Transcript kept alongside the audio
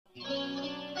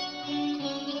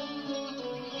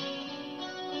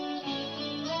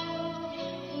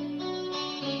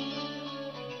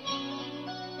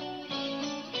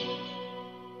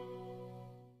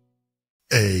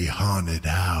Haunted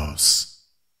House.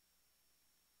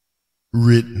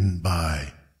 Written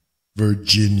by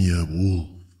Virginia Woolf.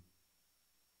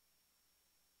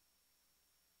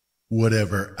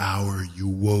 Whatever hour you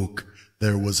woke,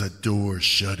 there was a door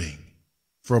shutting.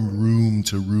 From room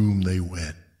to room they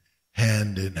went,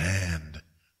 hand in hand,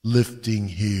 lifting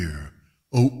here,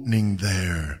 opening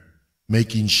there,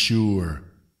 making sure,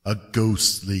 a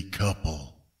ghostly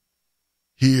couple.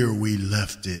 Here we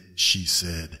left it, she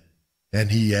said, and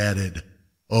he added,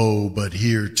 oh, but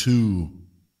here too.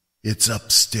 It's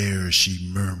upstairs,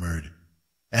 she murmured,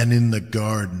 and in the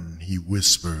garden, he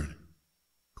whispered.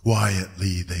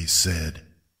 Quietly, they said,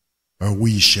 or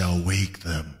we shall wake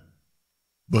them.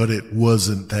 But it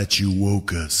wasn't that you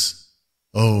woke us.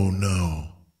 Oh,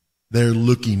 no. They're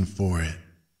looking for it.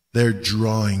 They're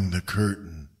drawing the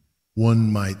curtain,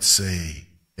 one might say,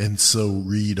 and so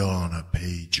read on a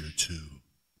page or two.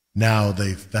 Now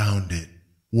they've found it,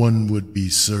 one would be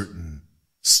certain,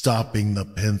 stopping the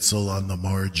pencil on the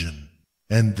margin.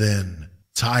 And then,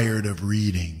 tired of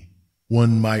reading,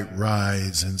 one might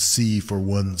rise and see for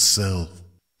oneself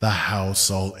the house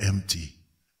all empty,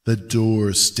 the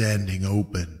door standing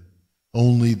open,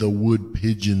 only the wood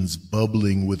pigeons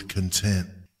bubbling with content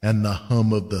and the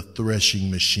hum of the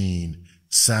threshing machine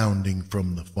sounding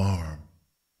from the farm.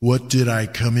 What did I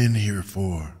come in here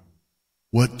for?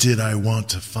 What did I want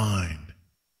to find?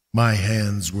 My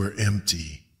hands were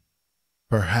empty.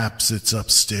 Perhaps it's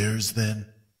upstairs then?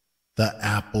 The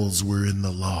apples were in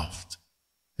the loft.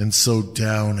 And so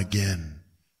down again,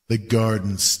 the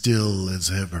garden still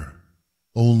as ever.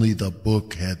 Only the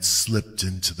book had slipped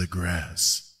into the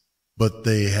grass. But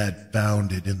they had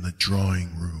found it in the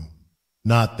drawing room.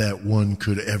 Not that one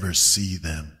could ever see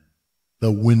them.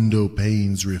 The window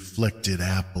panes reflected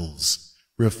apples,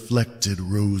 reflected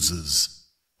roses.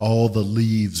 All the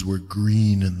leaves were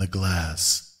green in the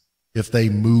glass. If they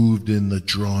moved in the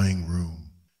drawing room,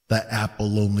 the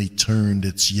apple only turned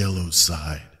its yellow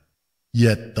side.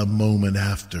 Yet the moment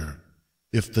after,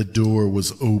 if the door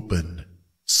was opened,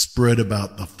 spread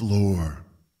about the floor,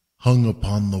 hung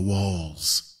upon the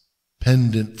walls,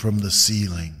 pendant from the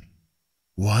ceiling.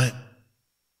 What?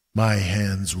 My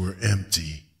hands were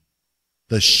empty.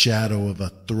 The shadow of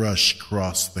a thrush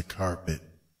crossed the carpet.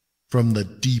 From the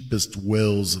deepest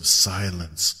wells of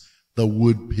silence, the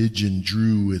wood pigeon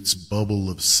drew its bubble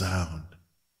of sound.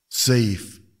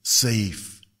 Safe,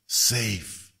 safe,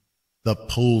 safe. The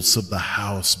pulse of the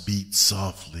house beat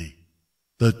softly.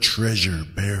 The treasure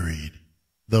buried.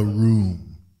 The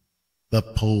room. The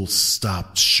pulse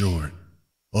stopped short.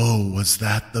 Oh, was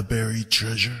that the buried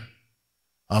treasure?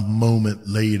 A moment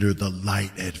later the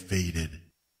light had faded.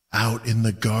 Out in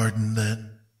the garden then?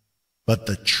 But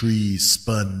the trees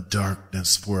spun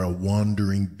darkness for a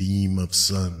wandering beam of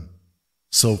sun.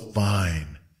 So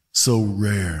fine, so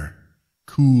rare,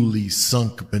 coolly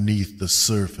sunk beneath the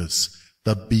surface,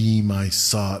 the beam I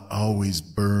sought always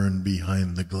burned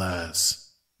behind the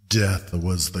glass. Death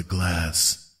was the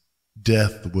glass.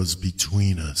 Death was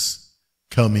between us,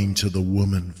 coming to the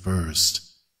woman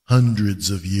first, hundreds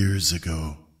of years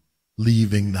ago,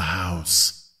 leaving the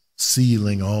house,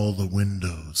 sealing all the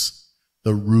windows.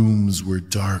 The rooms were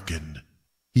darkened.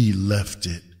 He left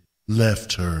it,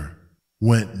 left her,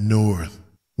 went north,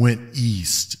 went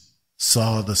east,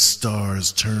 saw the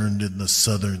stars turned in the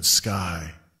southern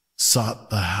sky, sought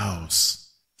the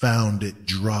house, found it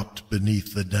dropped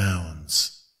beneath the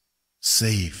downs.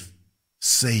 Safe,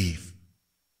 safe,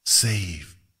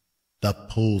 safe. The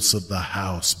pulse of the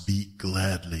house beat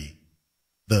gladly.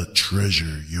 The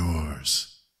treasure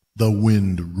yours. The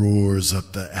wind roars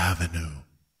up the avenue.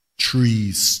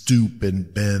 Trees stoop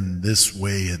and bend this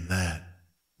way and that.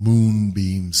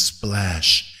 Moonbeams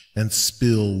splash and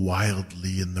spill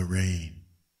wildly in the rain.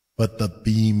 But the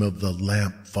beam of the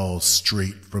lamp falls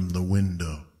straight from the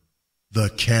window. The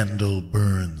candle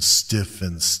burns stiff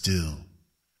and still,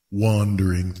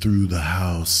 wandering through the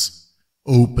house,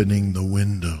 opening the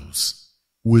windows,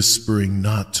 whispering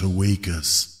not to wake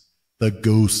us. The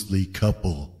ghostly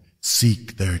couple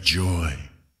seek their joy.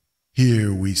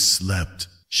 Here we slept,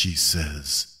 she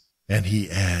says, and he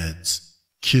adds,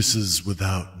 kisses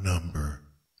without number,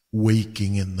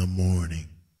 waking in the morning,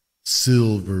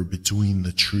 silver between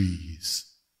the trees,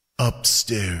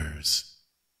 upstairs,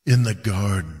 in the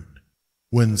garden,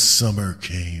 when summer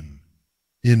came,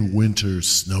 in winter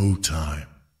snow time,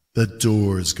 the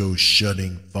doors go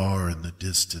shutting far in the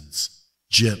distance,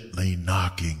 gently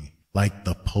knocking like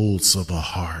the pulse of a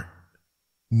heart.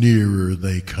 Nearer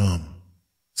they come,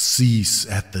 cease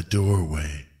at the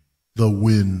doorway. The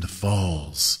wind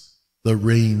falls. The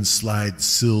rain slides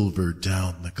silver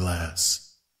down the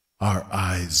glass. Our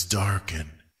eyes darken.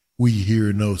 We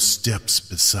hear no steps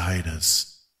beside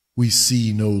us. We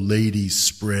see no lady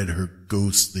spread her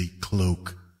ghostly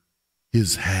cloak.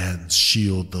 His hands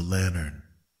shield the lantern.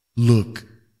 Look,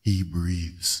 he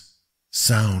breathes,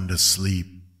 sound asleep,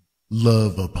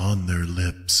 love upon their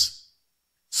lips.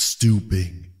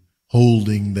 Stooping,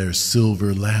 holding their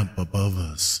silver lamp above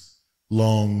us,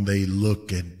 long they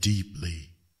look and deeply.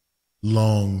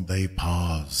 Long they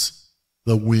pause.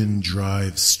 The wind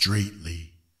drives straightly.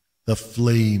 The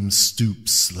flame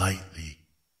stoops slightly.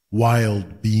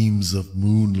 Wild beams of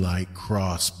moonlight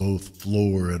cross both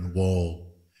floor and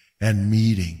wall, and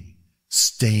meeting,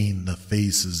 stain the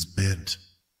faces bent,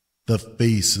 the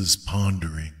faces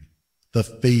pondering, the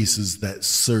faces that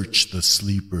search the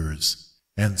sleepers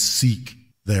and seek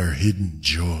their hidden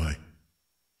joy.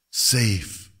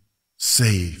 Safe,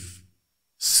 safe,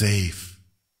 safe.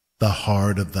 The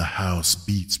heart of the house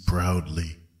beats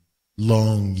proudly.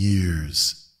 Long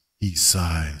years, he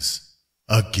sighs.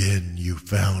 Again you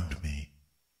found me.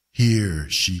 Here,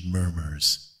 she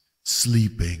murmurs,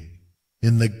 sleeping,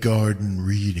 in the garden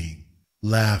reading,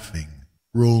 laughing,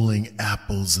 rolling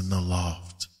apples in the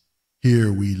loft.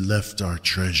 Here we left our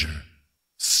treasure.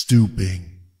 Stooping,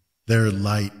 their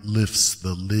light lifts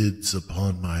the lids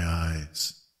upon my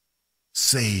eyes.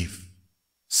 Safe,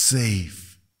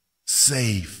 safe,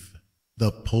 safe.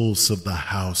 The pulse of the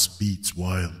house beats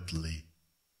wildly.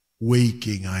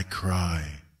 Waking, I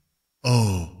cry,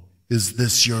 "Oh, is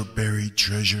this your buried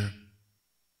treasure?"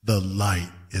 The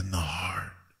light in the heart.